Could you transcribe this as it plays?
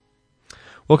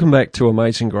Welcome back to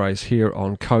Amazing Grace here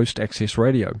on Coast Access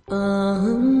Radio.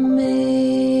 Amazing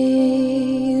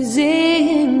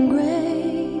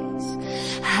Grace,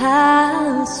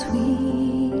 how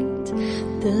sweet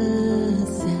the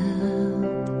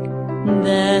sound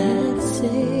that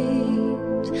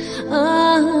saved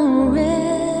a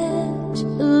wretch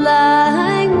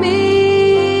like me.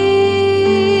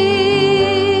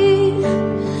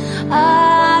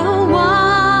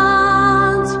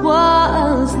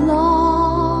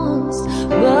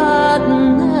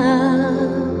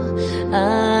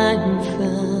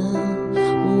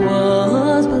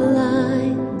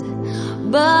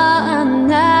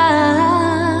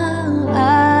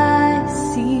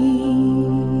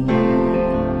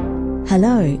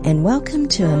 Hello and welcome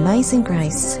to Amazing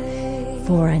Grace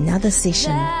for another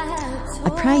session.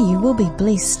 I pray you will be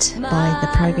blessed by the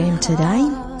program today.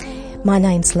 My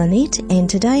name's Lynette and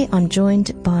today I'm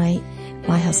joined by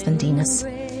my husband Dennis.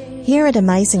 Here at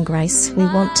Amazing Grace we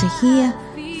want to hear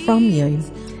from you.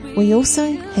 We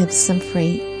also have some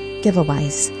free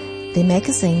giveaways. The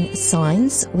magazine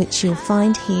Signs, which you'll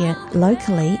find here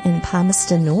locally in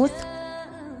Palmerston North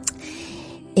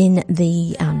in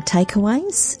the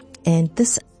takeaways. And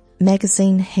this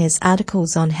magazine has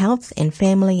articles on health and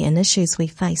family and issues we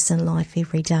face in life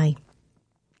every day.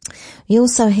 We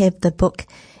also have the book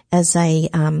as a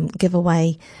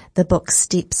giveaway, the book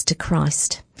Steps to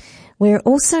Christ. We're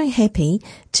also happy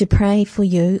to pray for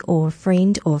you or a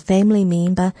friend or family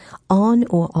member on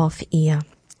or off air.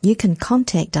 You can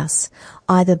contact us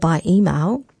either by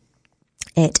email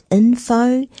at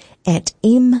info@mpr.nz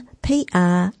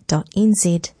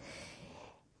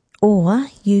or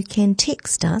you can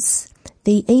text us.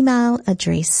 The email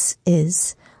address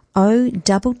is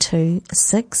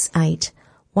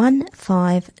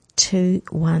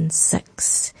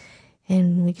 0268152216.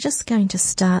 And we're just going to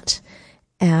start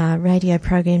our radio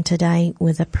program today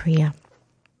with a prayer.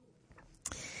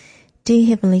 Dear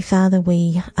Heavenly Father,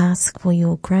 we ask for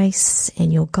your grace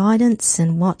and your guidance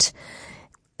in what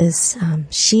is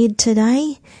shared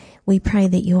today. We pray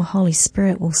that your Holy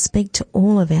Spirit will speak to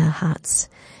all of our hearts.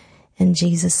 In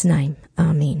Jesus' name,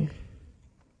 Amen.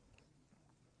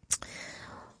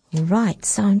 Right,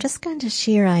 so I'm just going to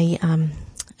share a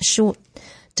short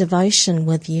devotion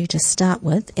with you to start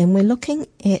with, and we're looking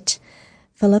at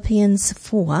Philippians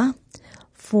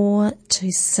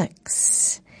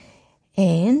 4:4-6,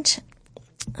 and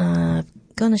I'm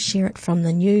going to share it from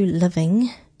the New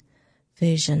Living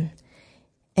Version,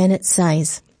 and it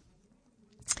says,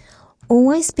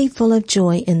 "Always be full of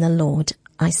joy in the Lord.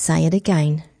 I say it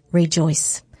again.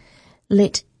 Rejoice.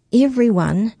 Let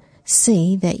everyone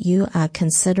see that you are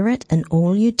considerate in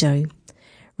all you do.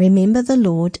 Remember the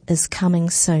Lord is coming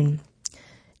soon.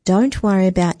 Don't worry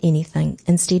about anything.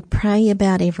 Instead, pray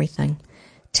about everything.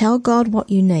 Tell God what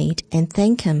you need and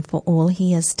thank Him for all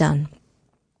He has done.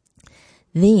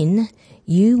 Then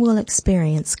you will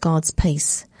experience God's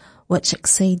peace, which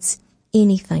exceeds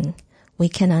anything we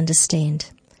can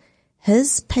understand.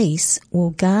 His peace will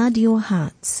guard your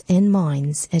hearts and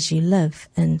minds as you live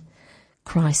in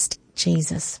Christ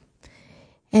Jesus."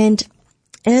 And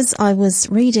as I was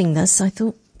reading this, I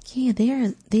thought,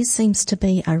 there seems to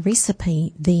be a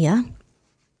recipe there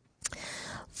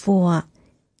for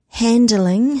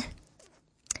handling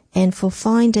and for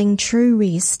finding true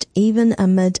rest even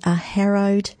amid a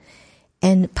harrowed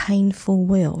and painful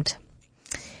world.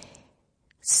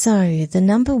 So the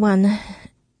number one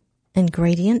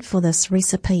ingredient for this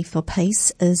recipe for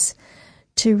peace is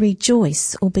to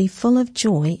rejoice or be full of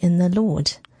joy in the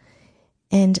Lord.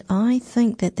 And I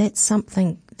think that that's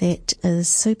something that is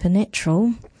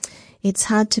supernatural. It's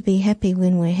hard to be happy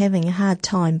when we're having a hard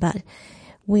time, but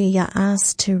we are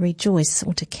asked to rejoice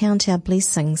or to count our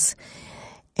blessings.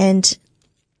 And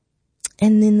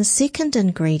then the second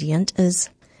ingredient is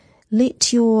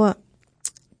let your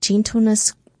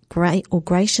gentleness or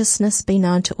graciousness be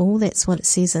known to all. That's what it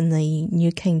says in the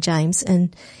New King James.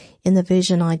 And in the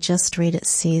version I just read, it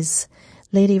says,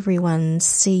 let everyone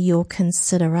see your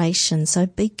consideration. So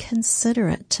be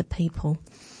considerate to people,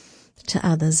 to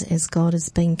others, as God has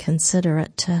been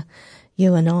considerate to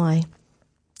you and I.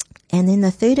 And then the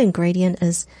third ingredient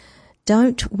is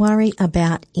don't worry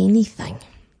about anything,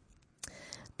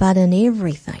 but in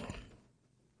everything,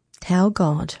 tell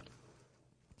God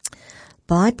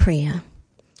by prayer.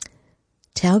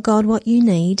 Tell God what you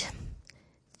need.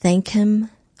 Thank Him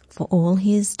for all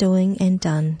He is doing and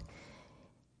done.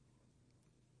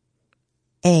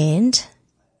 And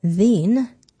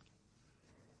then,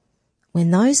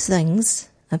 when those things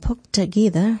are put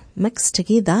together, mixed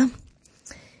together,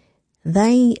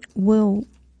 they will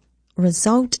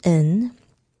result in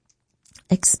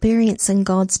experiencing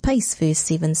God's peace, verse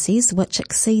 7 says, which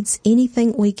exceeds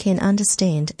anything we can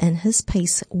understand, and his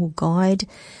peace will guide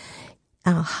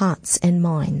our hearts and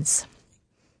minds.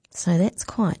 So that's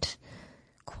quite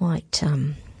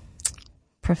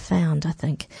profound, I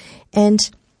think. And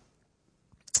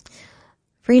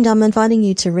friend, I'm inviting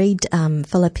you to read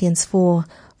Philippians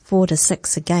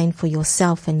 4:4-6 again for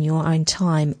yourself in your own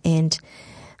time. And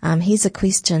here's a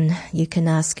question you can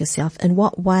ask yourself. In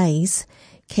what ways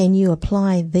can you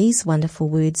apply these wonderful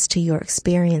words to your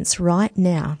experience right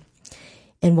now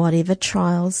in whatever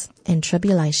trials and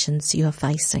tribulations you are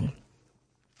facing?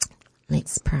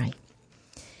 Let's pray.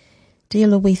 Dear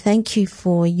Lord, we thank you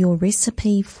for your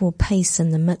recipe for peace in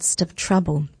the midst of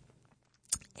trouble.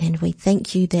 And we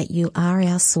thank you that you are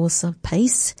our source of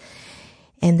peace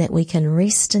and that we can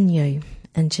rest in you.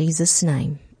 In Jesus'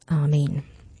 name, amen.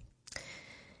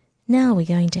 Now we're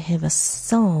going to have a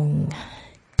song.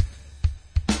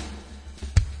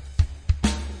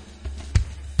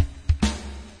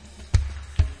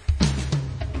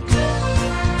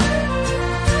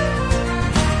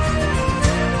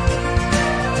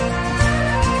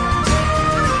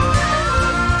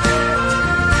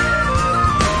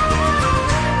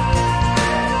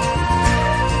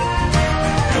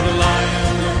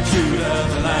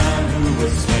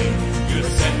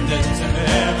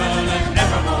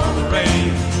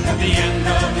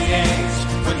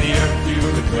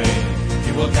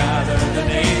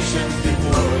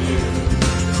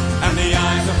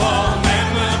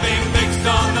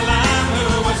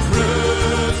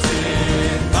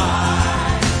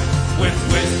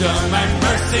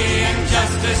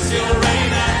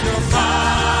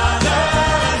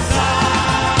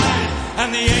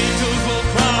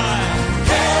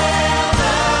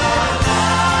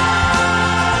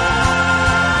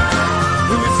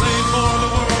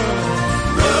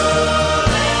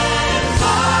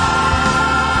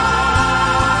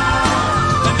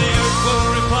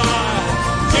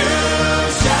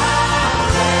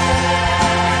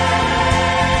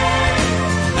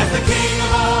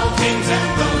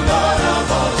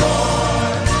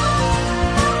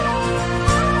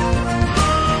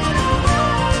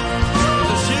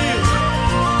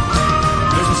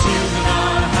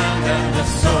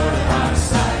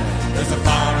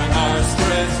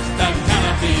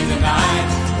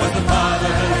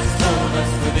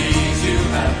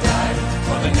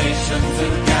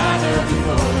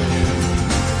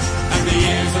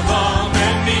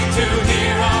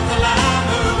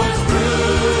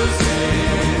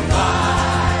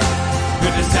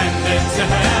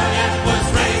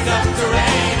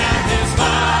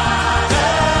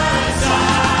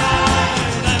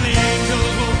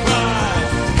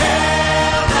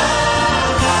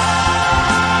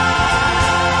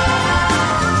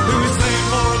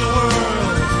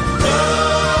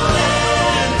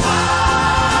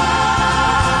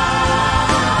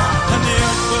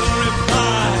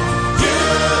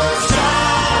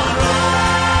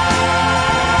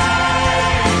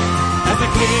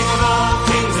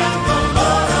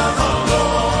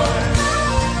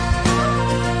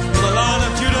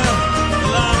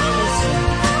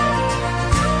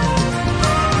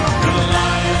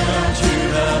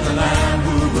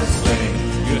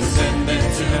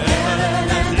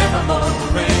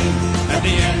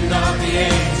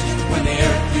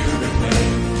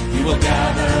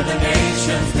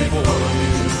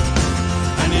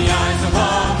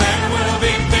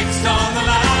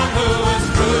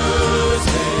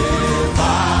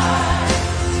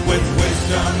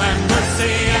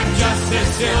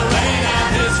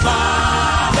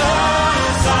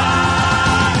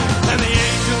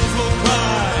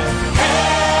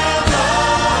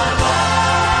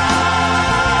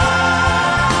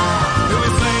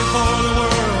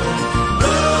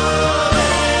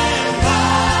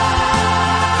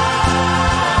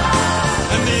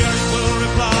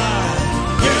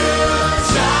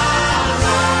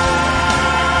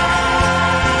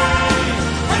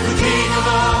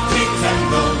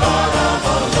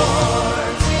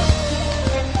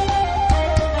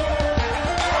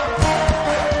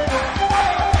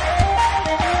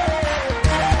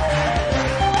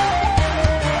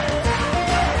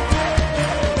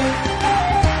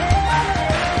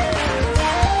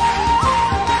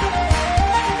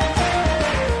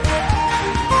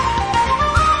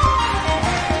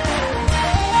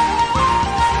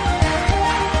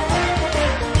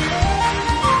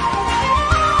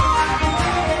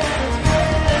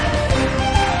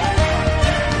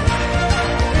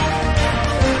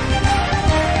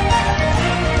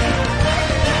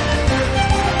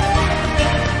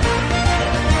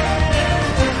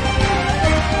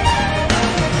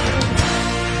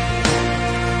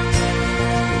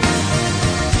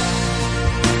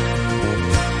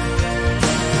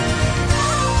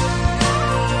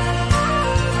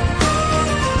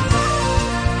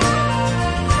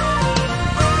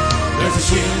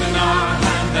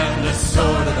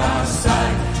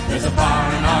 There's a power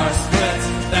in our spirits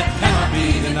that cannot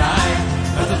be denied.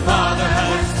 For the Father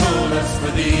has told us,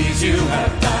 for these you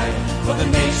have died, for the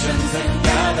nations that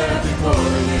gather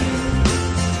before you.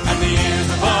 And the ears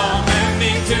of all men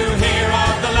need to hear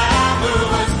of the Lamb who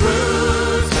was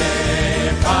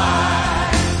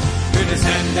crucified, who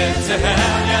descended to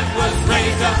hell yet was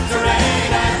raised up to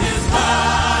reign at his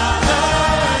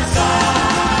Father's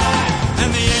side.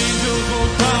 And the angels will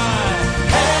cry,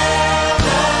 Hail the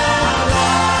Lamb,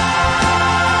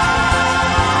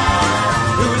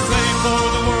 who was slain for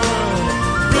the world,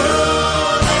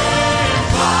 crucified.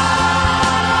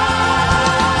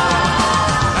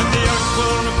 And the earth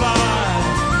will reply,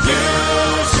 You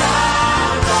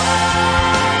shall reign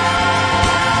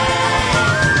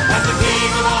as the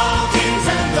King of all kings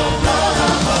and the Lord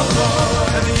of all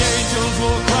lords. And the angels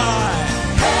will cry,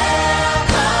 Hail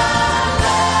the Lamb,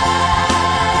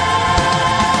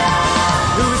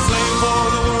 who was slain for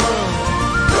the world,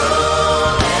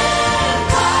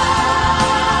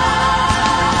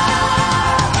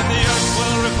 crucified. And the earth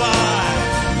will reply,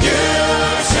 You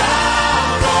shall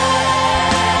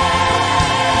reign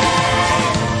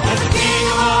as the King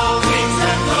of all kings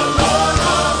and the Lord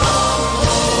of all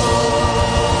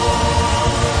lords.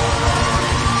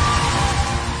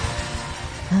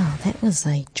 Oh, that was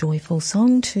a joyful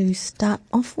song to start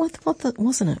off with,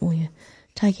 wasn't it? We're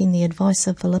taking the advice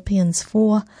of Philippians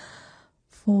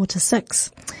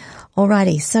 4:4-6.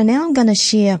 Alrighty, so now I'm going to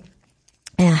share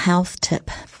our health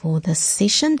tip for this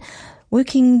session,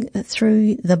 working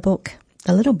through the book,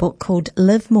 a little book called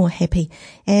Live More Happy.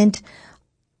 And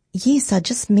yes, I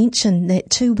just mentioned that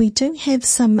too. We do have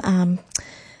some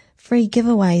free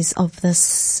giveaways of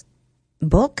this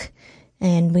book,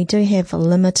 and we do have a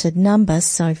limited number,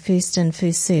 so first in,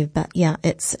 first served. But yeah,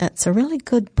 it's a really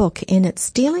good book, and it's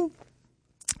dealing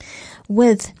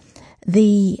with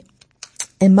the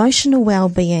emotional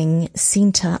well-being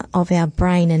center of our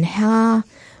brain and how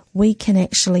we can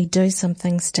actually do some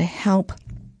things to help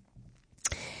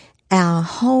our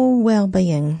whole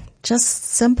well-being, just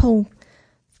simple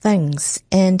things.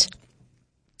 And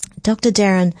Dr.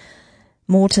 Darren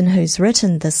Morton, who's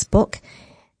written this book,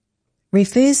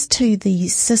 refers to the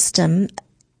system,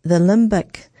 the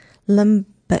limbic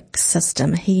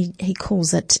system. He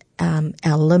calls it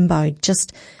our limbo,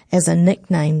 just as a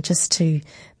nickname, just to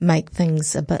make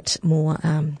things a bit more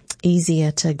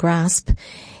easier to grasp.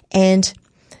 And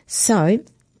so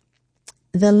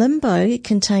the limbo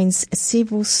contains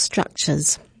several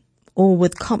structures, all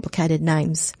with complicated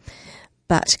names,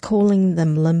 but calling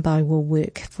them limbo will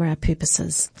work for our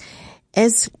purposes.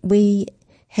 As we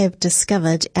have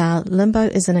discovered, our limbo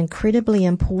is an incredibly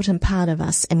important part of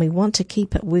us, and we want to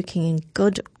keep it working in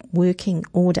good working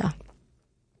order.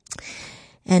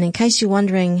 And in case you're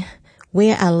wondering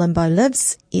where our limbo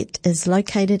lives, it is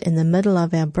located in the middle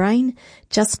of our brain,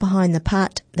 just behind the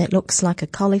part that looks like a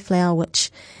cauliflower, which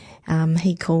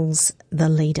he calls the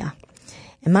leader.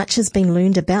 And much has been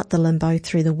learned about the limbo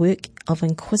through the work of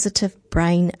inquisitive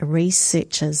brain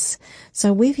researchers.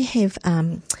 So we have,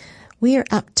 we're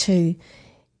up to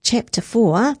Chapter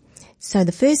 4. So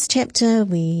the first chapter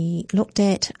we looked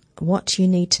at what you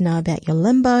need to know about your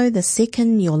limbo. The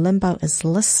second, your limbo is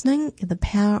listening, the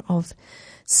power of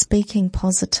speaking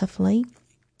positively.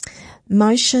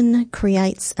 Motion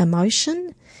creates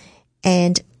emotion,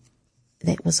 and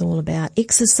that was all about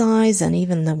exercise and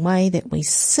even the way that we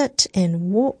sit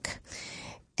and walk.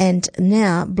 And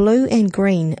now blue and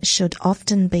green should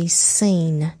often be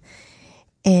seen.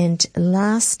 And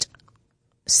last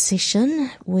session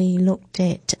we looked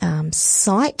at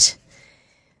sight,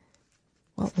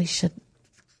 what we should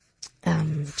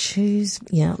choose,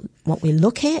 what we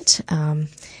look at,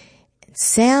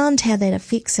 sound, how that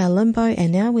affects our limbo,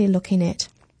 and now we're looking at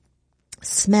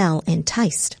smell and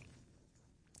taste.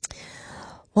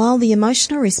 While the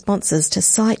emotional responses to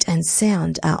sight and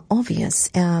sound are obvious,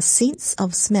 our sense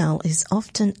of smell is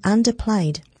often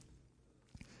underplayed.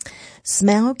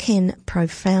 Smell can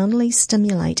profoundly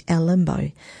stimulate our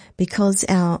limbo because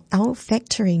our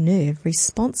olfactory nerve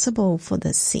responsible for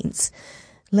this sense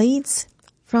leads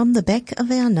from the back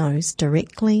of our nose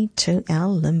directly to our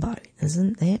limbo.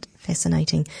 Isn't that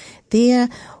fascinating? There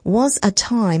was a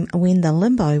time when the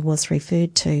limbo was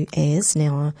referred to as,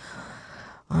 now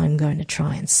I'm going to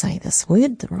try and say this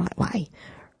word the right way,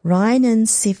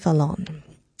 rhinencephalon.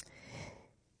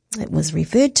 It was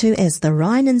referred to as the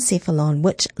rhinencephalon,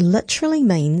 which literally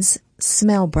means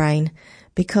smell brain,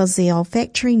 because the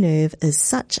olfactory nerve is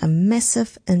such a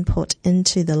massive input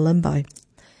into the limbo.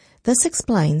 This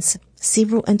explains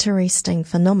several interesting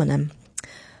phenomena.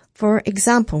 For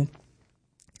example,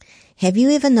 Have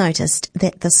you ever noticed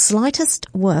that the slightest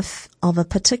whiff of a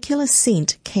particular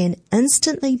scent can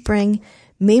instantly bring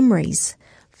memories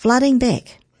flooding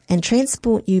back and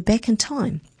transport you back in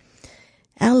time?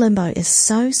 Our limbo is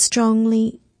so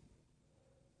strongly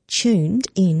tuned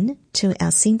in to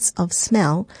our sense of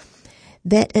smell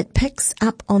that it picks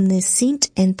up on this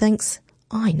scent and thinks,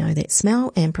 I know that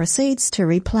smell, and proceeds to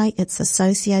replay its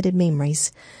associated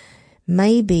memories.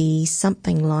 Maybe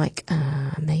something like,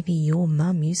 maybe your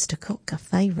mum used to cook a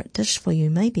favourite dish for you,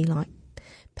 maybe like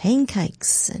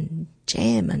pancakes and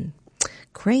jam and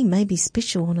cream, maybe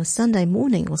special on a Sunday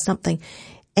morning or something.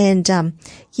 And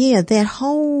that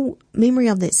whole memory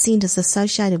of that scent is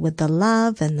associated with the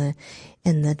love and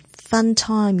the fun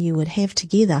time you would have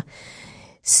together.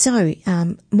 So,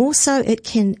 more so it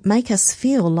can make us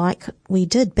feel like we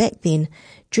did back then,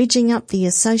 dredging up the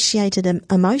associated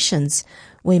emotions.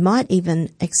 We might even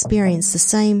experience the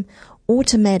same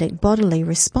automatic bodily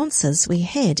responses we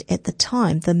had at the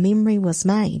time the memory was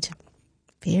made.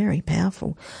 Very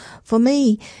powerful. For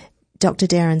me, Dr.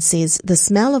 Darren says, the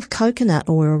smell of coconut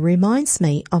oil reminds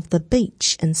me of the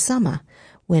beach in summer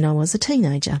when I was a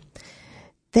teenager.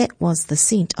 That was the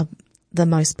scent of the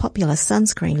most popular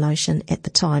sunscreen lotion at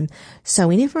the time. So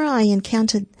whenever I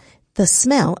encountered the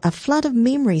smell, a flood of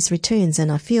memories returns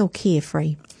and I feel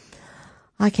carefree.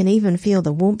 I can even feel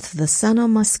the warmth of the sun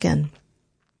on my skin.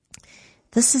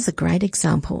 This is a great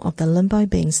example of the limbo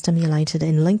being stimulated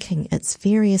and linking its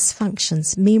various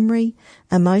functions, memory,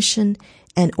 emotion,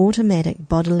 and automatic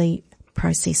bodily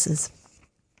processes.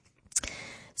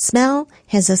 Smell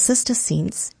has a sister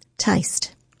sense,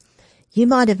 taste. You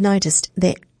might have noticed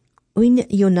that when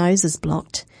your nose is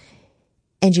blocked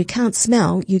and you can't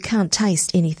smell, you can't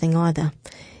taste anything either.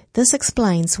 This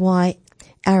explains why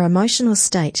our emotional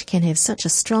state can have such a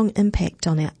strong impact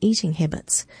on our eating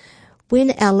habits.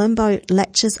 When our limbo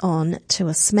latches on to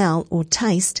a smell or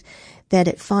taste that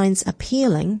it finds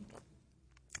appealing,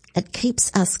 it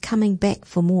keeps us coming back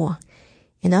for more.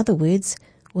 In other words,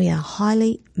 we are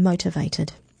highly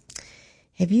motivated.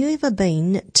 Have you ever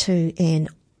been to an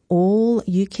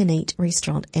all-you-can-eat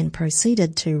restaurant and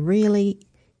proceeded to really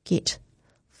get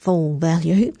full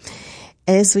value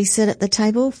as we sit at the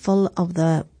table, full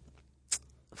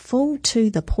to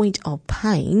the point of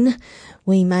pain?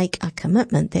 We make a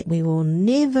commitment that we will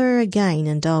never again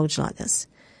indulge like this.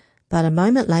 But a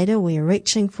moment later, we are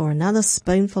reaching for another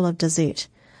spoonful of dessert.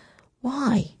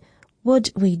 Why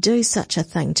would we do such a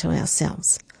thing to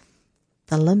ourselves?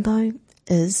 The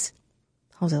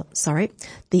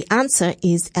answer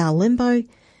is our limbo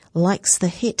likes the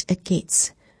hit it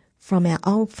gets from our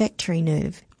olfactory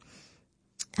nerve,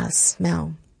 our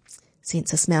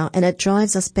sense of smell, and it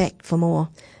drives us back for more.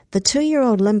 The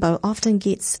 2-year-old limbo often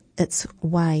gets its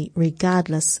way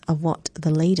regardless of what the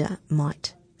leader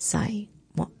might say,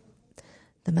 what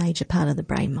the major part of the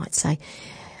brain might say.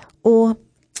 Or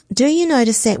do you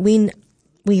notice that when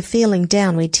we're feeling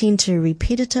down, we tend to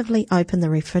repetitively open the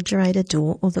refrigerator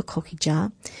door or the cookie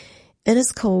jar? It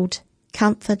is called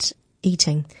comfort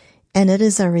eating, and it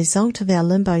is a result of our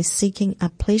limbo seeking a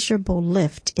pleasurable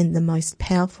lift in the most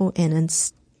powerful and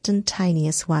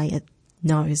instantaneous way it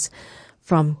knows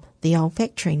from the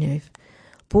olfactory nerve.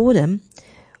 Boredom,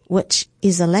 which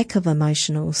is a lack of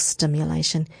emotional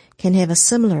stimulation, can have a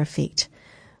similar effect.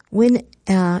 When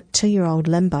our 2-year-old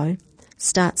limbo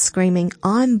starts screaming,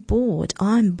 I'm bored,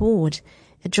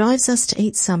 it drives us to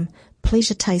eat some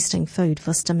pleasure-tasting food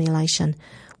for stimulation.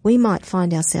 We might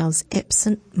find ourselves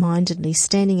absent-mindedly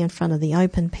standing in front of the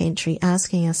open pantry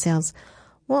asking ourselves,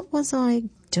 what was I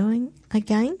doing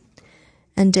again?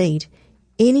 Indeed,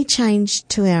 any change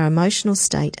to our emotional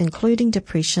state, including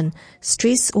depression,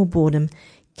 stress or boredom,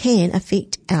 can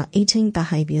affect our eating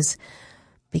behaviours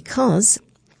because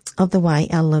of the way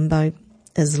our limbo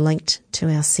is linked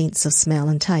to our sense of smell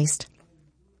and taste.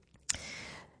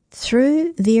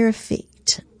 Through their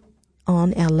effect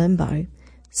on our limbo,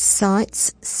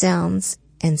 sights, sounds,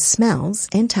 and smells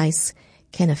and tastes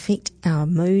can affect our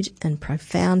mood in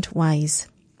profound ways.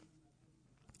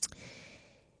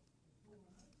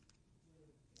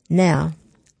 Now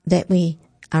that we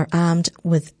are armed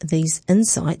with these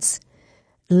insights,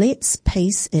 let's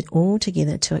piece it all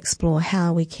together to explore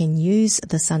how we can use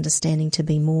this understanding to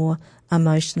be more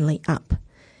emotionally up.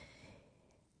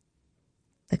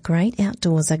 The great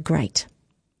outdoors are great.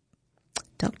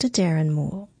 Dr.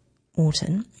 Darren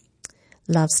Morton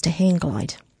loves to hang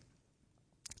glide.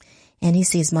 And he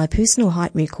says, my personal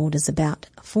height record is about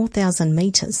 4,000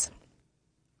 metres,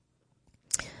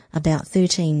 about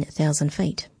 13,000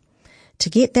 feet. To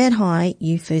get that high,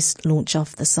 you first launch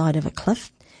off the side of a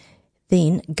cliff,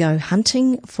 then go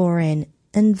hunting for an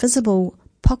invisible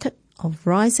pocket of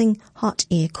rising hot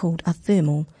air called a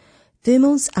thermal.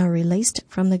 Thermals are released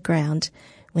from the ground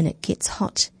when it gets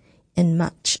hot in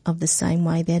much of the same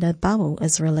way that a bubble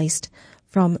is released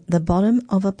from the bottom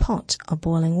of a pot of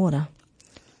boiling water.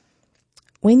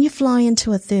 When you fly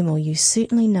into a thermal, you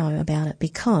certainly know about it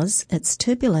because its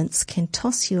turbulence can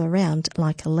toss you around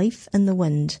like a leaf in the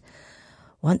wind.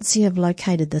 Once you have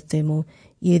located the thermal,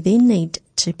 you then need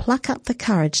to pluck up the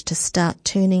courage to start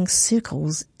turning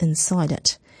circles inside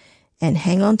it and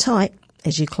hang on tight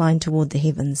as you climb toward the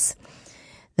heavens.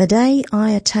 The day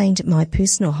I attained my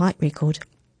personal height record,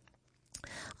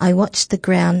 I watched the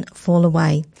ground fall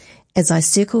away as I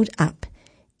circled up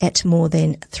at more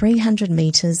than 300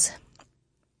 meters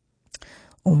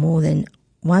or more than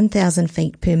 1,000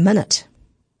 feet per minute.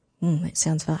 That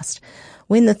sounds fast.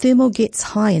 When the thermal gets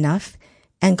high enough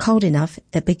and cold enough,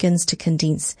 it begins to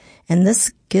condense, and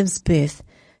this gives birth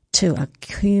to a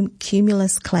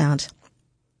cumulus cloud.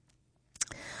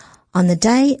 On the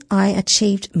day I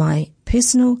achieved my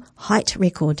personal height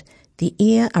record, the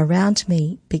air around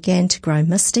me began to grow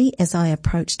misty as I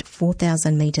approached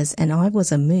 4,000 meters, and I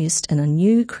was immersed in a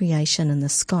new creation in the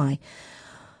sky,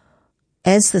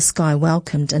 as the sky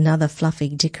welcomed another fluffy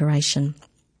decoration.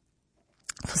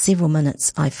 For several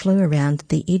minutes, I flew around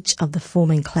the edge of the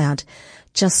forming cloud,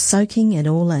 just soaking it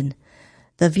all in.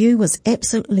 The view was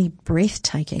absolutely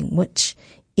breathtaking.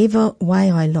 Whichever way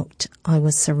I looked, I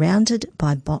was surrounded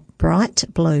by bright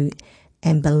blue,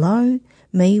 and below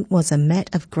me was a mat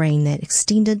of green that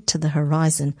extended to the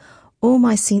horizon. All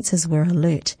my senses were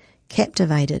alert,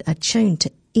 captivated, attuned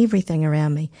to everything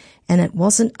around me, and it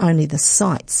wasn't only the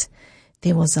sights.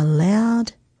 There was a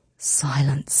loud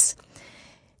silence,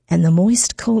 and the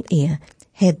moist, cool air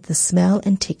had the smell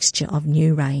and texture of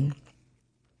new rain.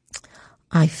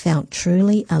 I felt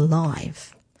truly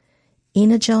alive,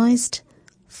 energized,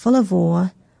 full of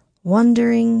awe,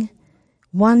 wonder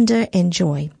and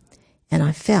joy, and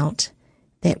I felt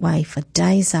that way for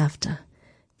days after.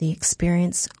 The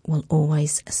experience will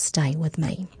always stay with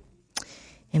me.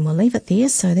 And we'll leave it there,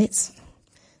 so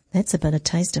that's a bit of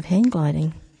taste of hang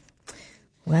gliding.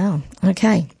 Wow,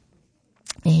 okay.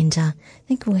 And I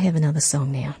think we'll have another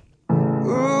song now.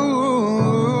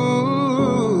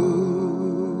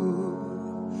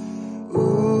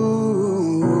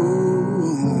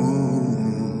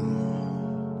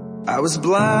 I was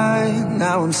blind,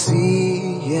 now I'm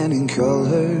seeing in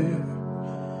color.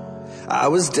 I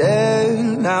was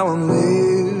dead, now I'm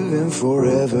living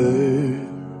forever.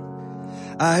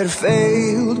 I had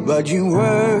failed, but you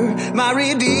were my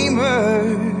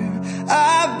redeemer.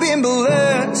 I've been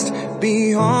blessed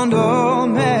beyond all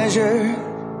measure.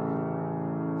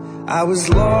 I was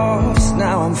lost,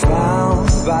 now I'm found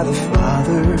by the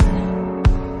Father.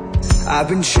 I've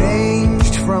been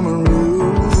changed from a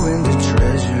ruin to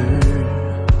treasure.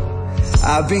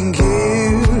 I've been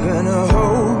given a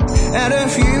hope and a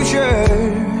future.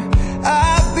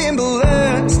 I've been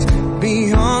blessed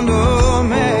beyond all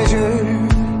measure.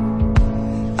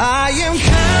 I am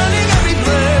counting every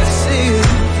blessing,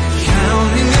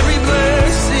 counting every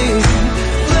blessing,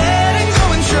 letting go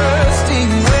and trusting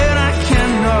when I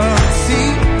cannot see.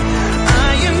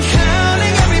 I am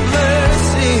counting every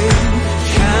blessing,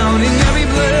 counting every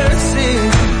blessing.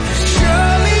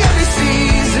 Surely every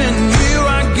season you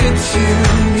are good to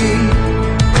me.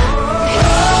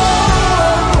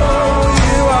 Oh,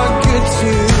 you are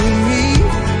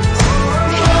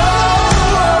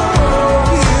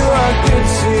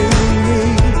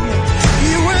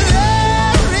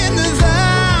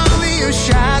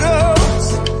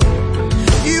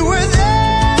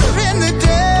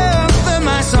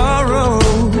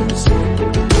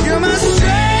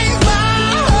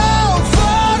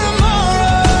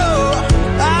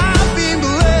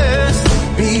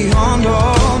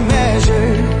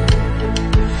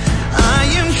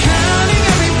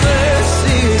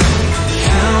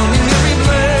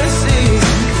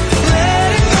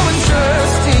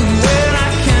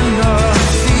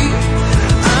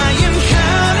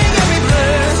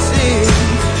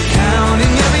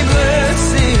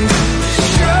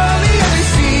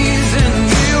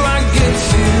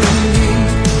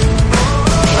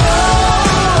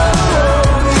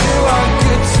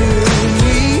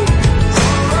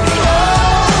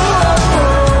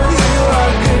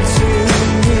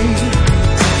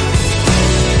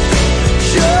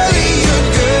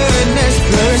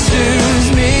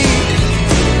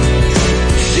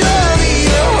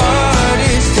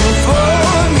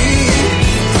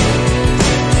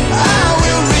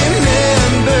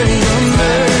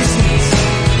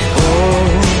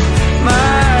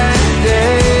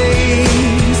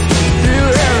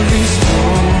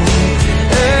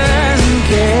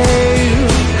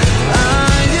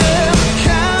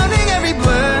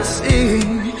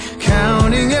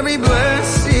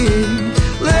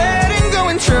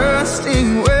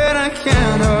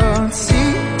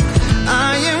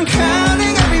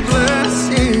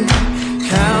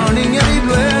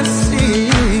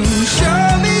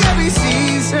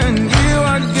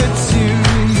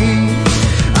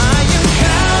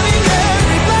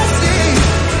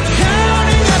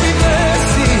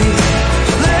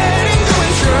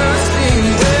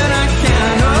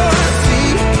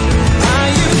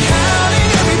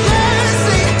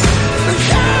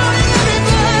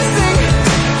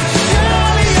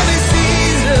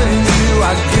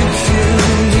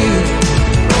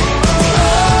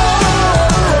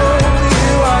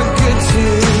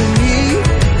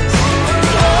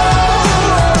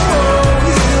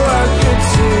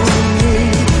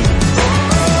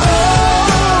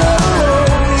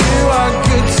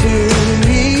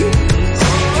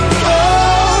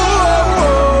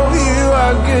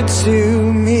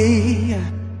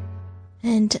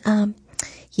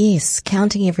Yes,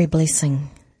 counting every blessing.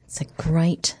 It's a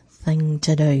great thing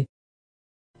to do.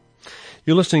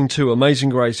 You're listening to Amazing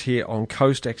Grace here on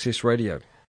Coast Access Radio.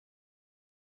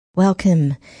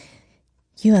 Welcome.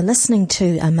 You are listening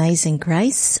to Amazing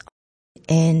Grace,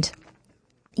 and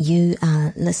you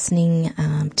are listening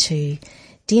to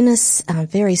Dennis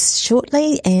very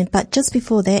shortly. But just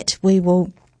before that, we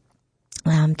will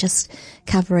just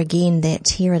cover again that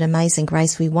here at Amazing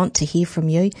Grace, we want to hear from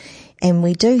you, and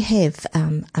we do have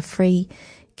a free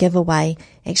giveaway,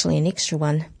 actually an extra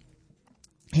one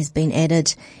has been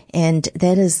added, and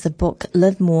that is the book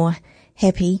Live More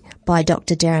Happy by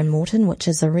Dr. Darren Morton, which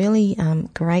is a really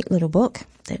great little book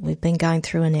that we've been going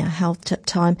through in our health tip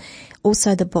time.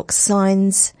 Also the book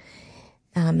Signs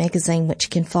magazine, which you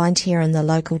can find here in the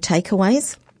local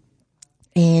takeaways,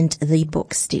 and the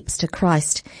book Steps to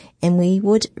Christ. And we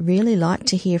would really like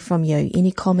to hear from you.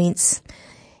 Any comments,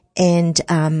 and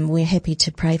we're happy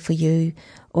to pray for you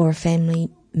or a family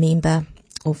member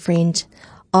or friend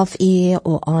off air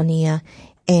or on air.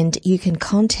 And you can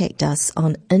contact us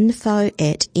on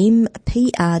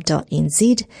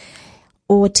info@mpr.nz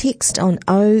or text on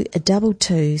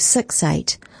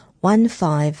 02268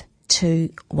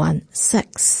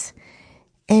 15216.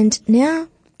 And now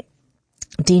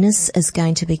Dennis is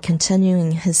going to be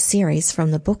continuing his series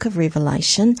from the book of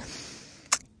Revelation,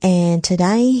 and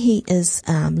today he is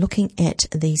looking at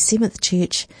the seventh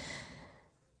church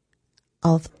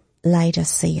of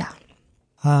Laodicea.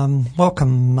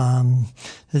 Welcome.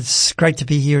 It's great to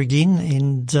be here again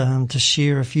and to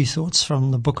share a few thoughts from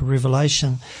the book of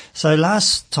Revelation. So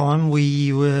last time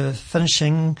we were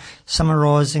finishing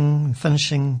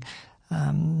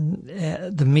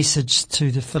the message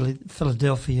to the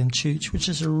Philadelphian church, which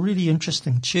is a really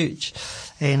interesting church.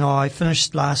 And I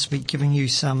finished last week giving you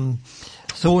some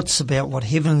thoughts about what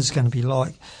heaven's going to be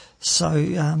like. So,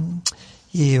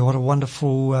 what a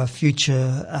wonderful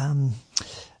future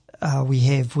we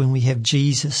have when we have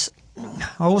Jesus.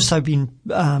 I've also been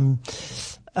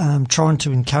trying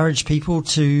to encourage people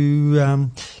to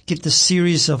get this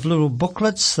series of little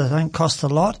booklets that don't cost a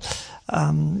lot,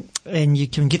 and you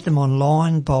can get them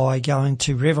online by going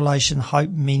to Revelation,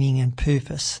 Hope, Meaning and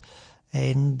Purpose.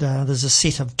 And there's a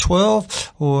set of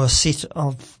 12 or a set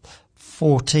of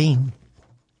 14.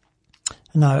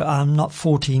 No, not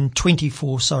 14,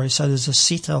 24, sorry. So there's a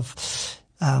set of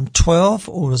 12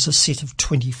 or there's a set of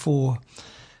 24.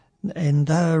 And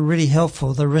they're really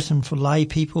helpful. They're written for lay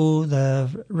people. They're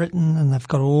written and they've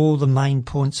got all the main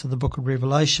points of the book of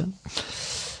Revelation.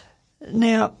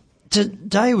 Now,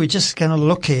 today we're just going to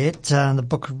look at the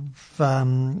book of,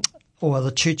 or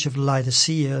the church of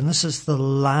Laodicea, and this is the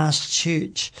last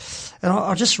church. And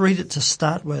I'll just read it to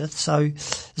start with. So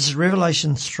this is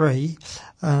Revelation 3,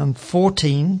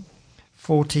 14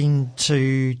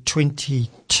 to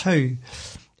 22.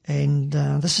 And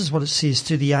this is what it says.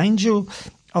 To the angel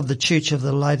of the church of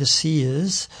the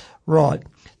Laodiceas, write,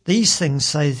 these things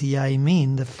say the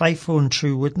Amen, the faithful and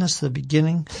true witness, the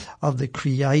beginning of the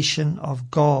creation of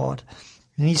God.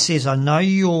 And he says, I know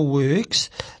your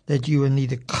works, that you are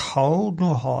neither cold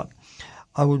nor hot.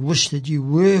 I would wish that you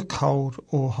were cold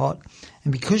or hot.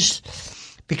 And because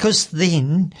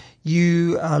then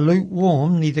you are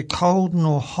lukewarm, neither cold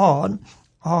nor hot,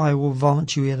 I will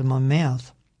vomit you out of my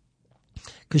mouth.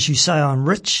 Because you say I'm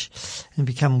rich and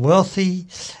become wealthy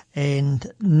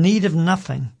and need of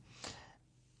nothing,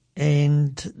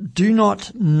 and do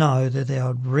not know that thou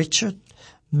art wretched,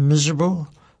 miserable,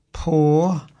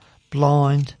 poor,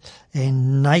 blind,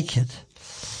 and naked.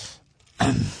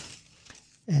 And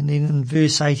then in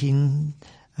verse 18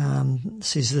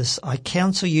 says this, I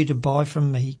counsel you to buy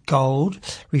from me gold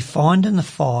refined in the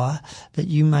fire, that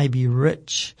you may be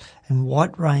rich, and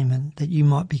white raiment, that you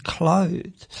might be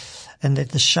clothed, and that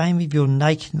the shame of your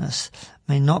nakedness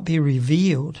may not be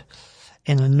revealed,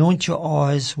 and anoint your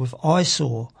eyes with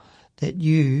eyesore, that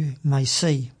you may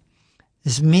see.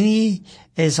 As many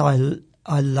as I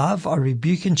love, I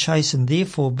rebuke and chasten,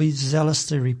 therefore be zealous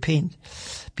to repent.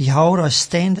 Behold, I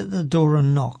stand at the door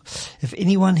and knock. If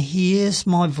anyone hears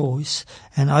my voice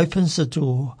and opens the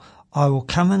door, I will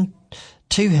come in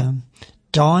to him,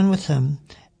 dine with him,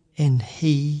 and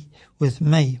he with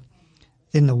me.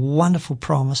 Then the wonderful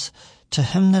promise, to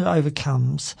him that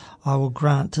overcomes, I will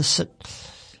grant to sit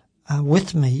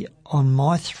with me on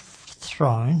my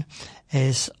throne,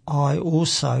 as I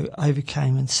also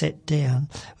overcame and sat down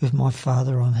with my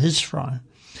Father on his throne.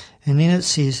 And then it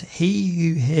says, he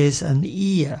who has an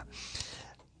ear,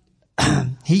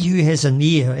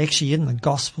 actually in the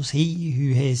Gospels, he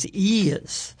who has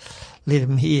ears, let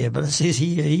him hear. But it says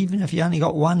here, even if you only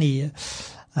got one ear,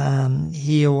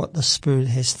 hear what the Spirit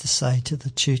has to say to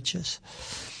the churches.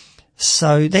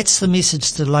 So that's the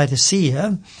message to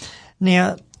Laodicea.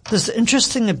 Now, there's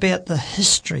interesting about the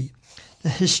history,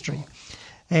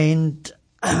 and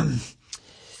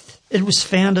it was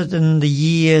founded in the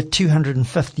year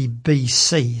 250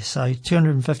 BC, so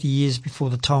 250 years before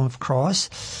the time of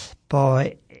Christ,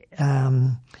 by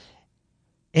Antioch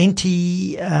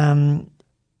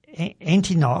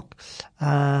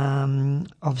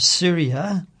of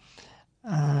Syria,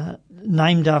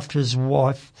 named after his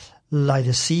wife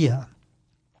Laodicea.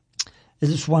 It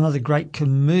is one of the great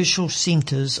commercial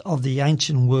centres of the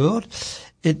ancient world.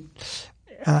 It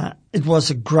was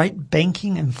a great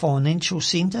banking and financial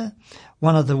centre,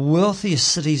 one of the wealthiest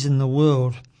cities in the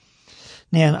world.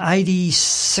 Now, in AD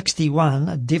 61,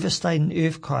 a devastating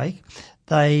earthquake,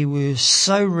 they were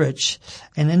so rich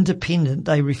and independent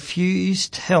they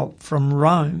refused help from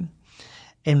Rome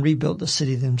and rebuilt the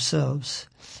city themselves.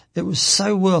 It was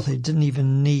so wealthy it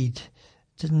didn't need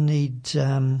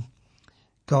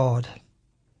God.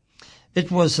 It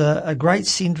was a great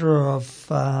centre of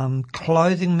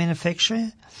clothing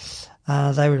manufacture.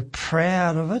 They were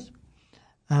proud of it.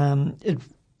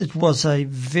 It was a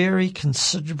very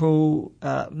considerable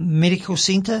medical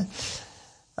centre.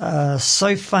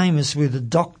 So famous were the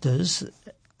doctors.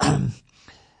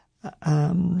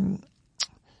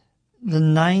 The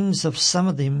names of some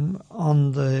of them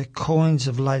on the coins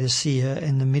of Laodicea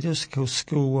and the medical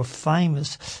school were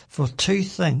famous for two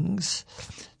things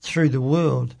through the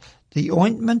world: the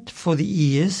ointment for the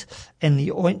ears and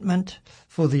the ointment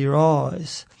for their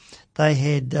eyes. They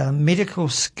had medical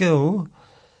skill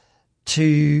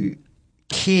to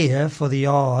care for the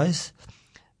eyes,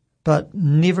 but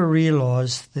never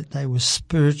realised that they were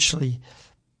spiritually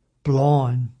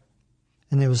blind.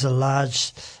 And there was a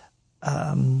large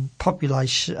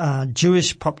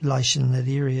Jewish population in that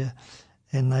area,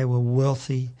 and they were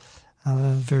wealthy,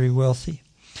 very wealthy.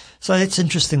 So that's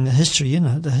interesting, the history,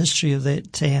 the history of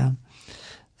that town.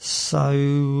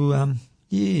 So,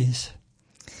 yes.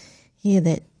 Yeah,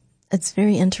 that it's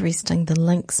very interesting, the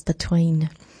links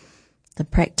between the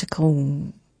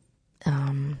practical,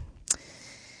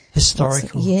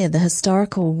 historical. The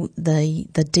historical,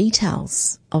 the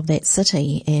details of that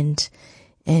city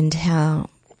and how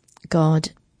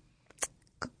God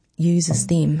uses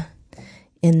them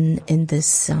in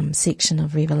this section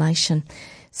of Revelation.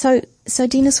 So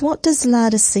Dennis, what does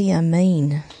Laodicea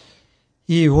mean?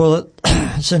 Yeah, well,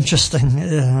 it's interesting.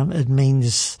 It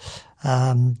means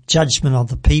judgment of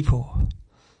the people.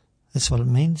 That's what it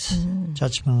means,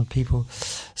 judgment of the people.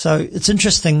 So it's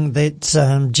interesting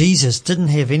that Jesus didn't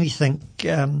have anything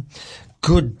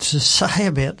good to say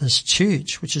about this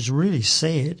church, which is really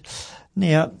sad.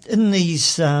 Now, in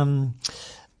these little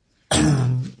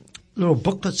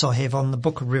booklets I have on the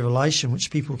book of Revelation,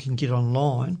 which people can get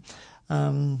online,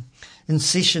 in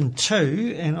session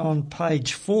 2 and on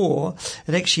page 4,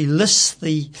 it actually lists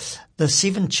the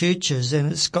 7 churches,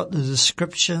 and it's got the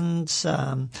descriptions,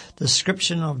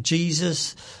 description of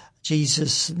Jesus,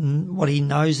 what he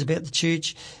knows about the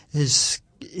church,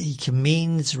 he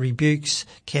commends, rebukes,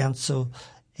 counsel,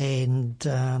 and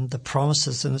the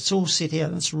promises, and it's all set out,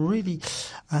 and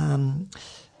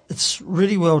it's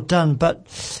really well done.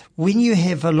 But when you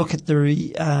have a look at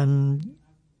the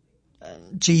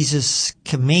Jesus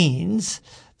commands,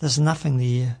 there's nothing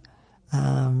there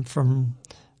from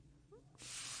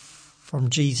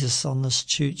Jesus on this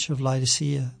church of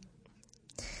Laodicea.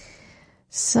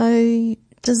 So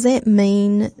does that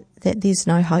mean that there's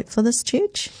no hope for this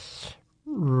church?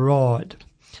 Right.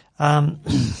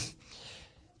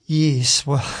 Yes,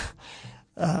 well,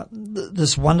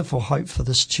 there's wonderful hope for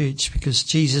this church, because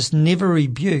Jesus never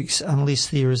rebukes unless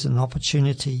there is an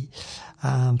opportunity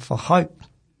for hope.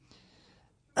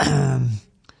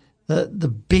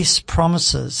 The best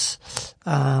promises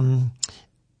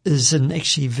is in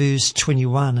actually verse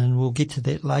 21, and we'll get to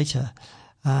that later.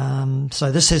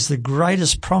 So this has the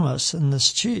greatest promise in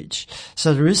this church.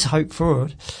 So there is hope for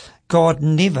it. God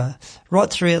never, right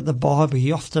throughout the Bible,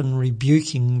 he often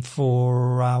rebuking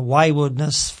for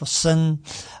waywardness, for sin,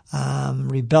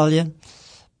 rebellion.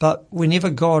 But whenever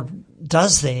God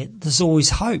does that, there's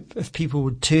always hope if people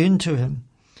would turn to him.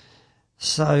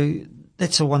 So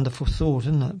that's a wonderful thought,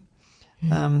 isn't it?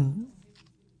 Mm.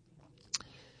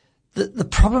 The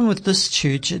problem with this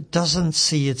church, it doesn't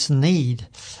see its need.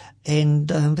 And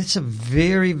that's a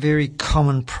very, very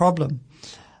common problem.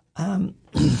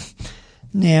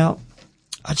 Now,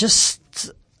 I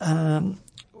just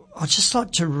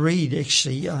like to read,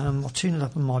 actually, I'll turn it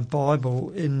up in my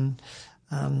Bible in,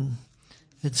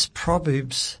 it's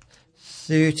Proverbs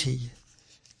 30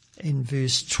 in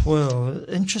verse 12.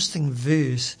 Interesting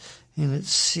verse, and it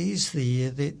says there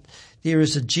that there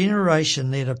is a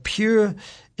generation that are pure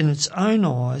in its own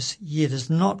eyes, yet is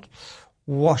not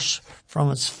washed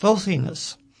from its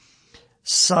filthiness.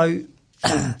 So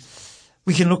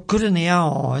we can look good in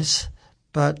our eyes,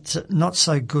 but not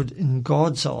so good in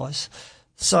God's eyes.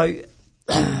 So,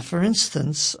 for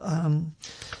instance,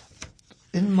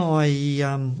 in my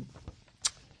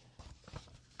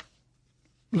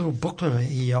little booklet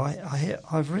here,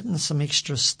 I've written some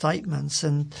extra statements.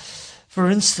 And, for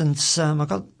instance, I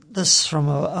got this from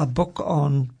a book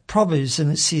on Proverbs,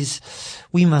 and it says,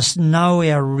 we must know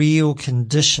our real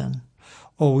condition,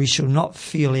 or we shall not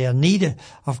feel our need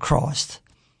of Christ,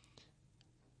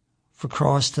 for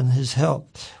Christ and his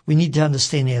help. We need to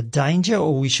understand our danger,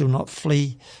 or we shall not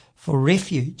flee for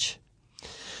refuge.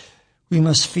 We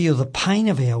must feel the pain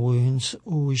of our wounds,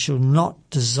 or we shall not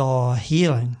desire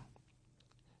healing.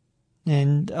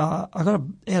 And I got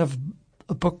out of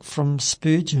a book from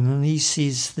Spurgeon, and he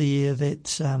says there that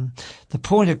the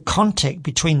point of contact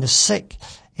between the sick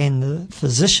and the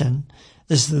physician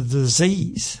is the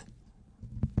disease.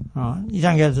 Right? You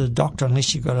don't go to the doctor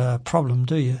unless you've got a problem,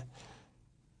 do you?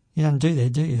 You don't do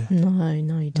that, do you? No,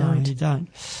 you don't. No, you don't.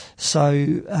 So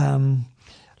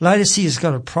Laodicea's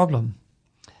got a problem.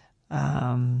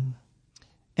 And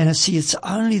it's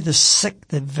only the sick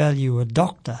that value a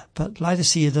doctor, but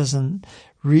Laodicea doesn't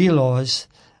realise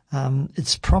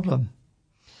its problem.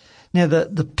 Now,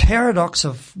 the paradox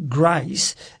of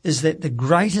grace is that the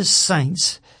greatest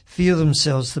saints feel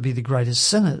themselves to be the greatest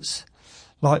sinners.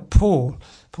 Like Paul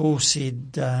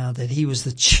said that he was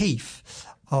the chief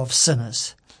of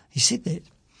sinners. He said that.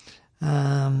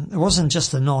 It wasn't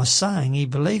just a nice saying, he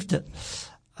believed it.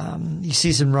 He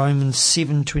says in Romans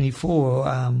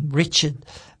 7:24, wretched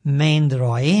man that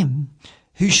I am,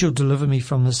 who shall deliver me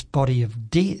from this body of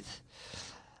death?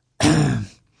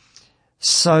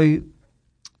 So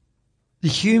the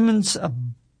humans are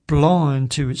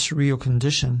blind to its real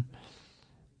condition,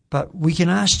 but we can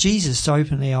ask Jesus to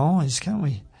open our eyes, can't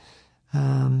we?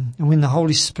 And when the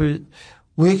Holy Spirit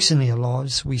works in our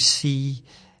lives, we see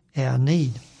our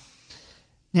need.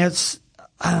 Now it's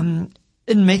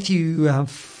in Matthew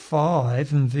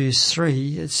 5 and verse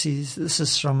 3, it says, this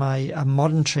is from a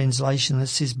modern translation, it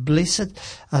says, blessed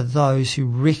are those who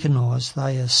recognise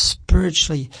they are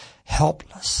spiritually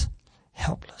helpless.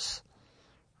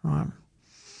 Right.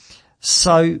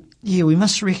 So, yeah, we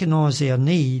must recognise our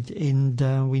need,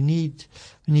 and we need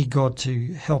God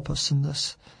to help us in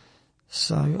this.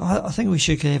 So I think we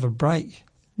should have a break.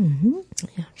 Mm-hmm.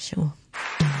 Yeah, sure.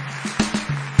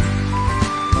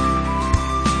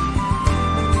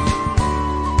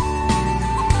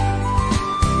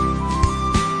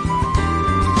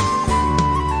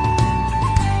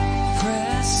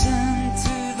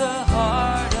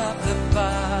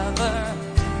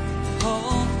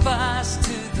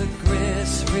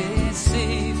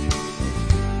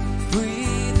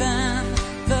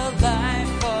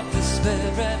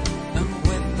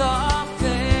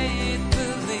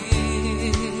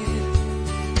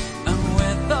 And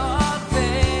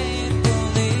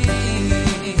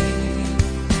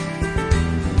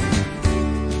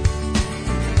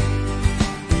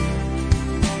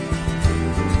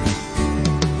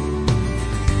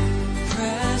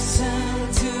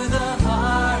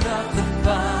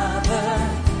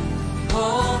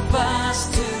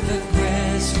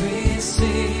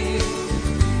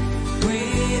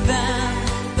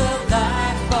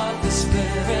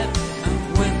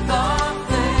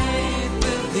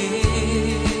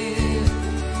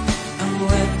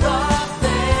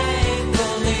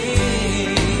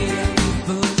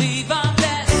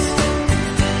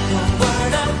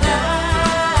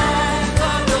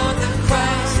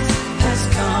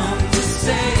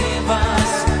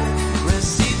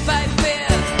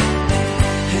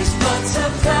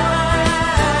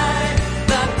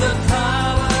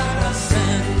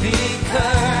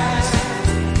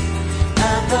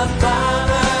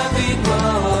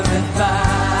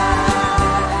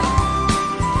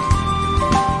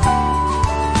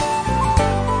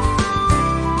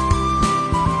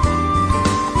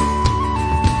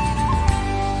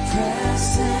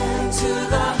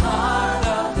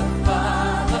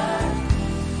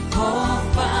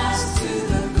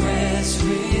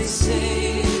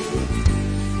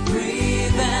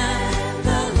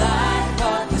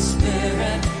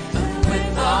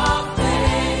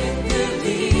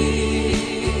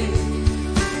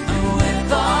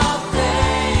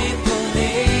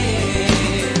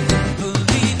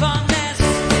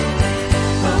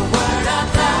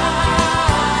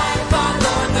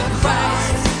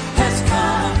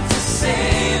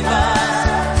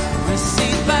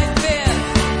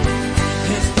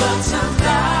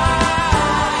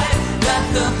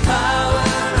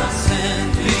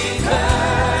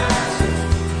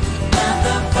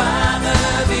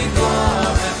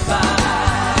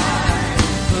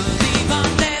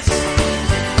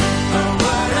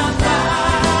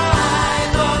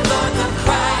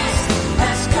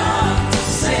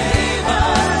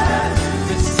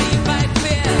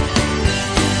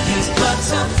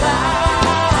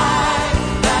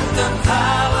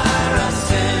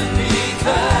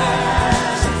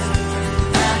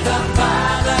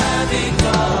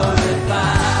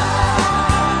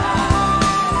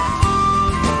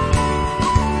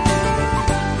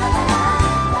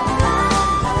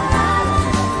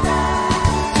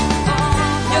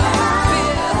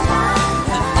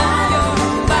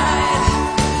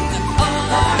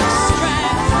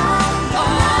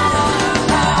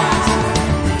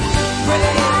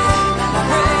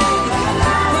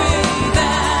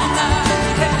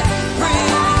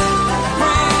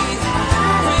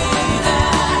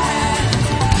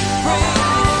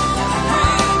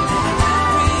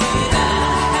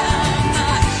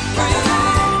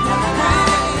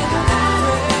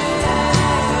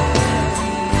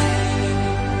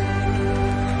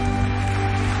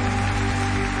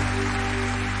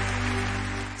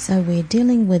So we're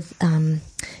dealing with,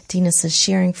 Dennis is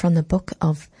sharing from the book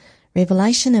of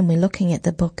Revelation, and we're looking at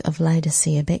the book of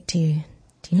Laodicea. Back to you,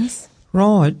 Dennis.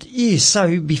 Right, yes.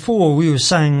 So before we were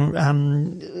saying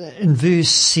in verse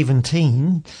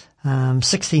 17,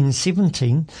 16 and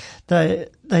 17, they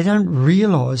don't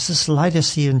realise, this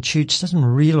Laodicean church doesn't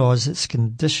realise its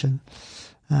condition.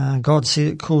 God said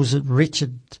it calls it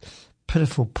wretched,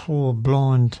 pitiful, poor,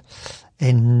 blind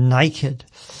and naked.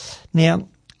 Now,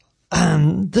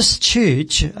 this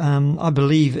church, I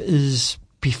believe, is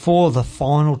before the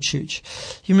final church.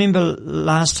 You remember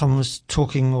last time I was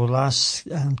talking, or last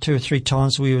 2 or 3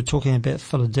 times we were talking about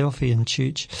Philadelphian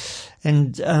church,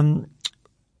 and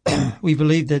we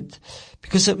believe that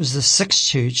because it was the 6th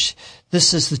church,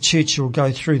 this is the church that will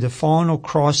go through the final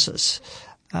crisis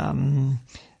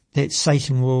that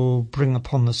Satan will bring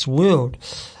upon this world.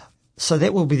 So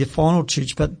that will be the final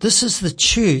church. But this is the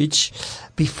church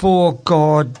before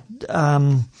God,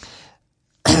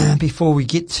 before we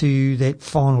get to that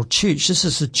final church. This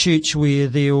is the church where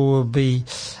there will be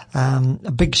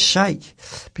a big shake,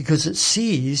 because it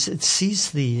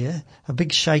says there, a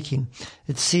big shaking.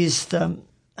 It says,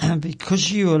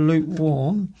 because you are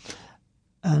lukewarm,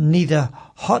 neither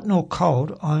hot nor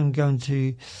cold, I'm going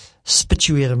to spit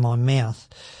you out of my mouth.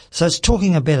 So it's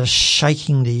talking about a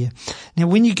shaking there. Now,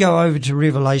 when you go over to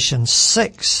Revelation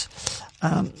 6,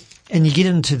 and you get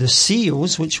into the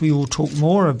seals, which we will talk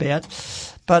more about,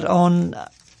 but on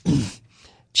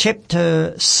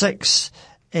chapter 6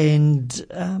 and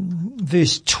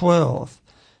verse 12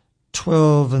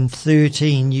 and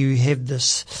 13, you have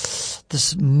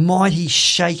this mighty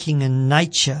shaking in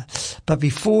nature. But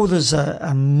before there's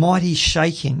a mighty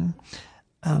shaking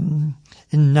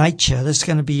in nature, there's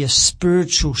going to be a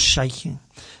spiritual shaking,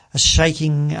 a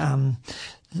shaking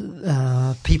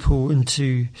people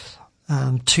into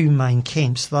 2 main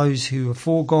camps, those who are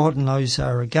for God and those who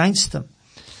are against Him.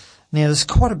 Now, there's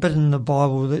quite a bit in the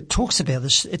Bible that talks about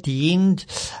this. At the end,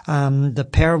 the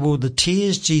parable of the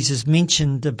tares, Jesus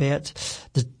mentioned about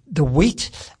the wheat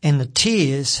and the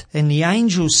tares, and the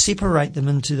angels separate them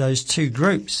into those 2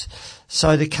 groups.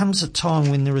 So there comes a time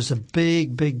when there is a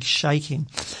big, big shaking.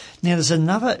 Now, there's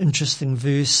another interesting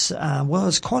verse.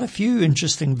 There's quite a few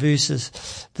interesting verses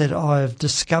that I've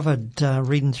discovered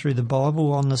reading through the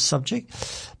Bible on this subject.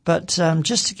 But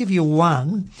just to give you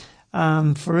one,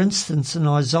 for instance, in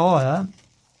Isaiah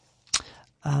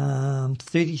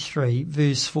 33,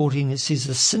 verse 14, it says,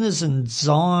 "The sinners in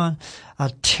Zion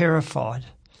are terrified.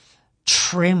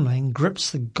 Trembling grips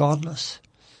the godless.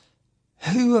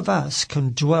 Who of us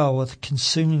can dwell with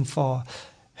consuming fire?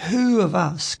 Who of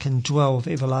us can dwell with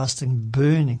everlasting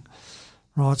burning?"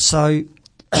 Right, so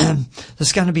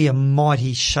there's going to be a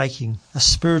mighty shaking, a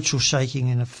spiritual shaking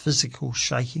and a physical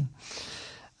shaking.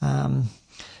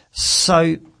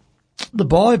 So the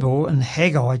Bible in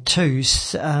Haggai 2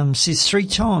 says 3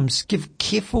 times, "Give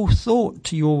careful thought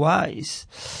to your ways."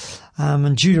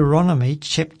 In Deuteronomy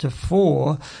chapter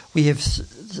 4, we have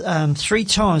 3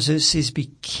 times it says,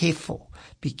 "Be careful,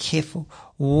 be careful,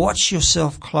 watch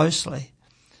yourself closely."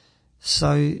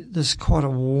 So there's quite a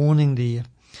warning there.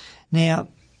 Now,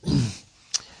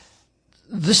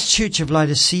 this church of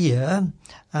Laodicea,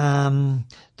 the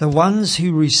ones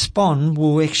who respond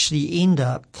will actually end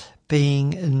up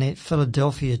being in that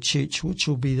Philadelphia church, which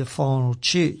will be the final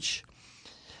church.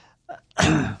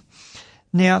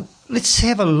 Now, let's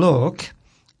have a look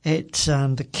at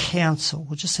the council.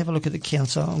 We'll just have a look at the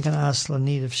council. I'm going to ask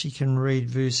Lynette if she can read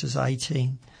verses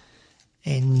 18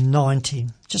 and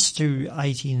 19. Just do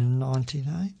 18 and 19,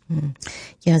 eh?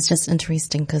 Yeah, it's just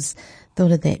interesting because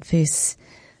thought of that verse,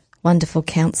 wonderful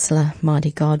counselor,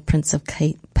 mighty God, Prince of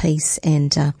Peace,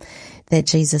 and that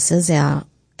Jesus is our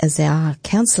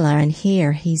counselor. And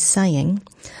here he's saying,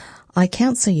 "I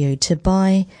counsel you to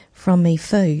buy from me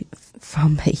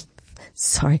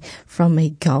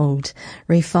gold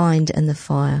refined in the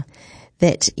fire,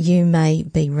 that you may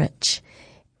be rich,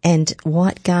 and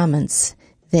white garments,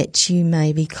 that you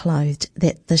may be clothed,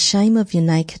 that the shame of your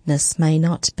nakedness may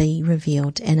not be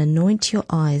revealed, and anoint your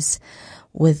eyes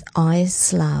with eye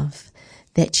salve,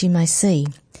 that you may see.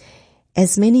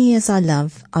 As many as I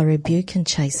love, I rebuke and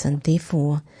chasten,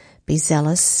 therefore be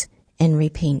zealous and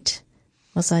repent."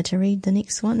 Was I to read the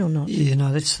next one or not? Yeah,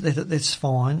 no, that's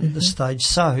fine at this stage.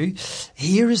 So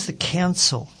here is the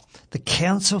counsel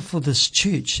for this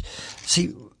church.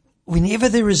 See, whenever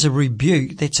there is a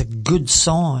rebuke, that's a good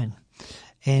sign.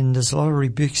 And there's a lot of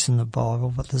rebukes in the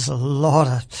Bible, but there's a lot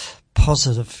of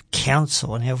positive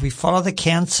counsel. And if we follow the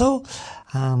counsel,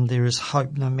 there is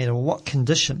hope no matter what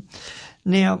condition.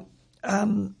 Now,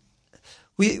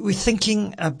 we're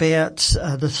thinking about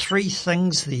the 3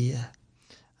 things there.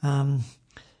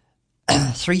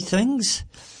 three things.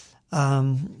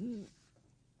 We're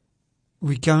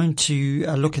going to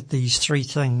look at these three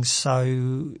things.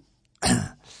 So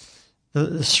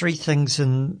the three things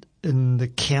in the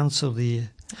council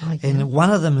there. Oh, yeah. And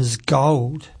one of them is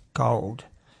gold.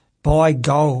 Buy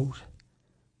gold.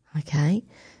 Okay.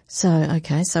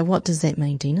 So what does that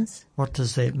mean, Dennis? What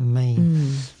does that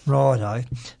mean? Righto.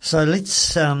 So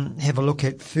let's have a look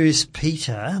at 1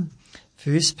 Peter.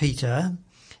 1 Peter,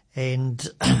 and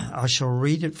I shall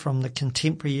read it from the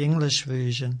Contemporary English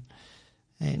Version.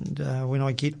 And when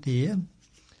I get there,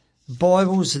 the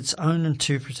Bible's its own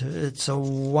interpreter. It's a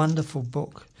wonderful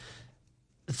book.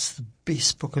 It's the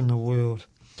best book in the world.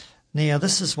 Now,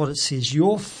 this is what it says.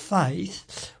 Your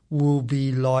faith will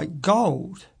be like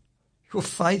gold. Your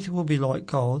faith will be like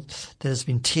gold that has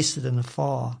been tested in the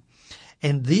fire.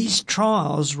 And these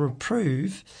trials will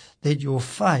prove that your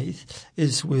faith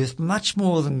is worth much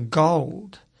more than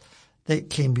gold that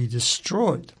can be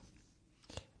destroyed.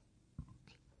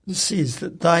 It says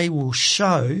that they will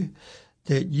show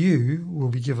that you will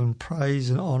be given praise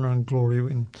and honour and glory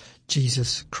when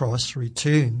Jesus Christ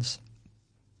returns.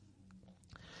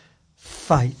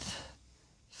 Faith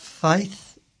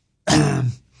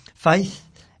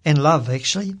and love,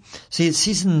 actually. See, it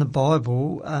says in the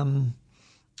Bible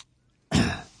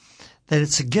that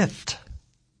it's a gift.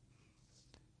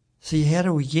 See, how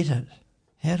do we get it?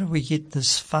 How do we get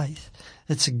this faith?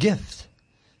 It's a gift.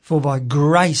 For by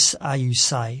grace are you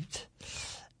saved,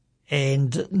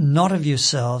 and not of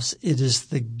yourselves. It is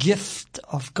the gift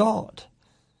of God,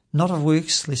 not of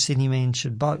works, lest any man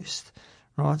should boast.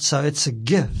 Right? So it's a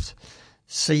gift.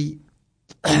 See,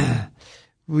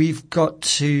 we've got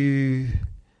to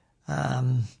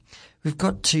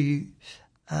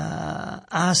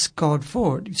ask God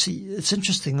for it. You see, it's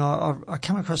interesting. I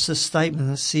come across this statement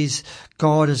that says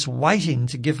God is waiting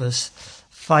to give us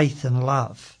faith and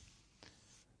love.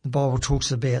 The Bible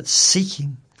talks about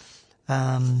seeking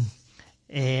and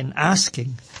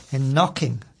asking and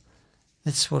knocking.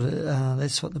 That's what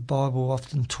the Bible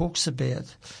often talks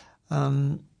about.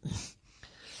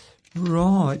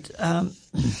 Right.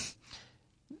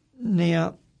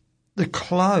 Now, the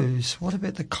clothes. What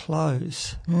about the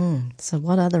clothes? So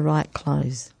what are the right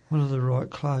clothes? What are the right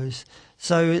clothes?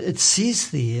 So it says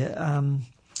there,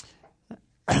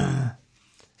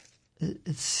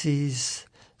 it says,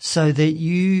 so that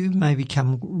you may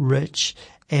become rich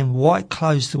and white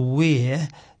clothes to wear,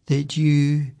 that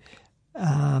you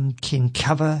can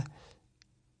cover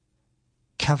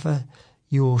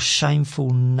your shameful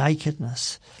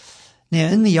nakedness. Now,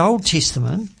 in the Old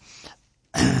Testament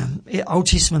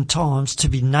times, to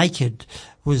be naked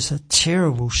was a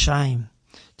terrible shame.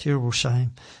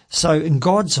 So in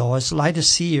God's eyes,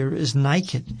 Laodicea is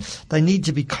naked. They need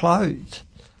to be clothed.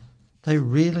 They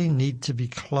really need to be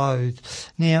clothed.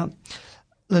 Now,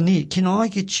 Lynette, can I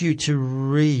get you to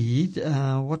read,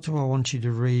 what do I want you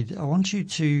to read? I want you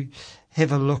to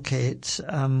have a look at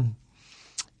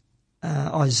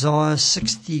Isaiah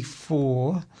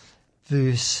 64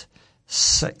 verse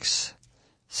 6.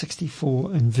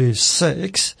 64 and verse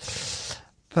 6.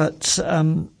 But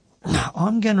I'm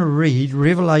going to read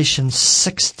Revelation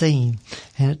 16,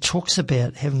 and it talks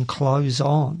about having clothes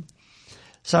on.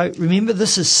 So remember,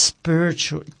 this is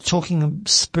spiritual, talking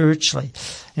spiritually.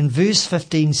 And verse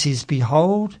 15 says,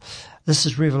 behold, this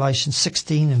is Revelation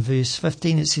 16 and verse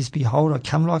 15. It says, behold, I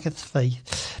come like a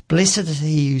thief. Blessed is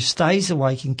he who stays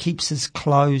awake and keeps his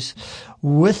clothes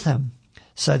with him,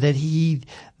 so that he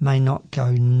may not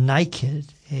go naked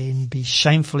and be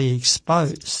shamefully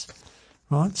exposed.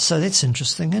 Right? So that's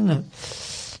interesting, isn't it?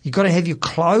 You've got to have your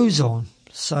clothes on.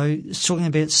 So it's talking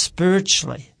about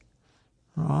spiritually.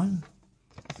 Right?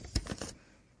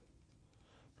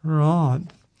 Right.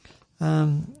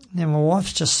 Now my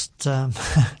wife's just,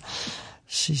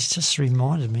 she's just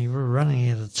reminded me we're running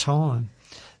out of time.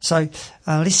 So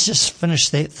let's just finish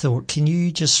that thought. Can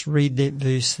you just read that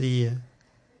verse there?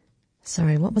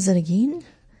 Sorry, what was it again?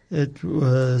 It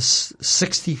was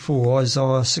 64,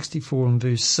 Isaiah 64 and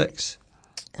verse 6.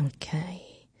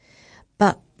 Okay.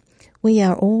 But we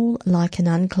are all like an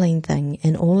unclean thing,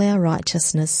 and all our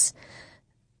righteousnesses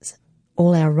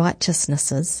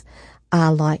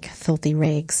are like filthy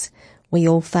rags. We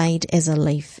all fade as a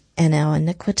leaf, and our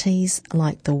iniquities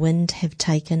like the wind have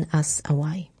taken us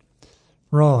away.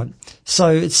 Right. So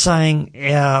it's saying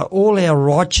all our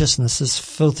righteousness is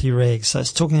filthy rags. So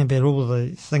it's talking about all the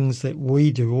things that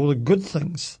we do, all the good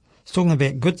things. It's talking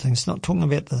about good things, not talking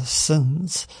about the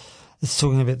sins. It's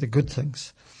talking about the good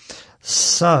things.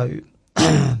 So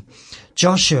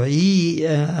Joshua, he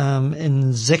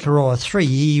in Zechariah 3,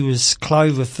 he was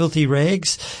clothed with filthy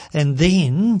rags, and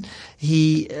then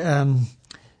he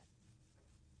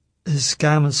his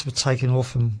garments were taken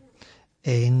off him,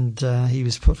 and he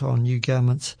was put on new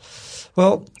garments.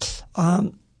 Well,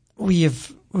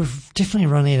 we've definitely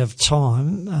run out of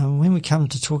time. When we come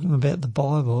to talking about the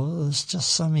Bible, there's just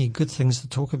so many good things to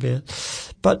talk about.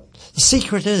 But the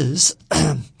secret is,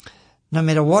 no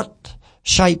matter what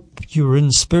shape you're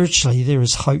in spiritually, there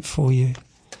is hope for you.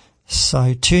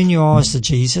 So turn your eyes to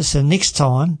Jesus, and next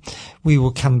time we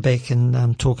will come back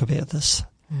and talk about this.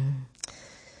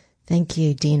 Thank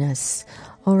you, Dennis.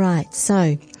 All right,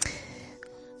 so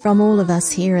from all of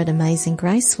us here at Amazing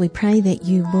Grace, we pray that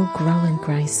you will grow in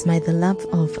grace. May the love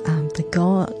of the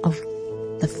God of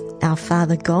our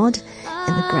Father God,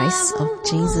 and the grace of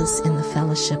Jesus, and the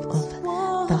fellowship of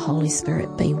the Holy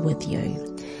Spirit be with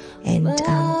you. And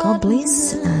God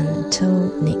bless until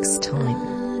next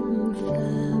time.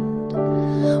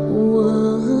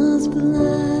 Was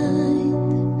blind,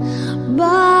 but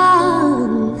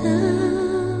now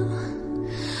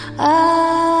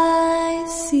I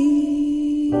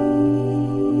see. Oh,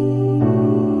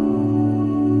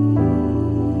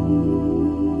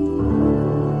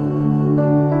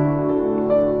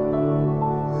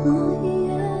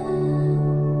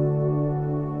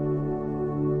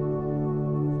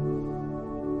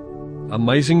 yeah.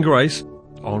 Amazing Grace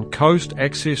on Coast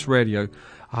Access Radio,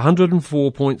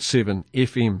 104.7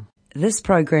 FM. This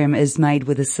program is made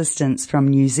with assistance from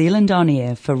New Zealand On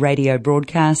Air for radio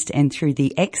broadcast and through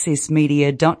the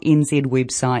accessmedia.nz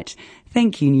website.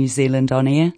 Thank you, New Zealand On Air.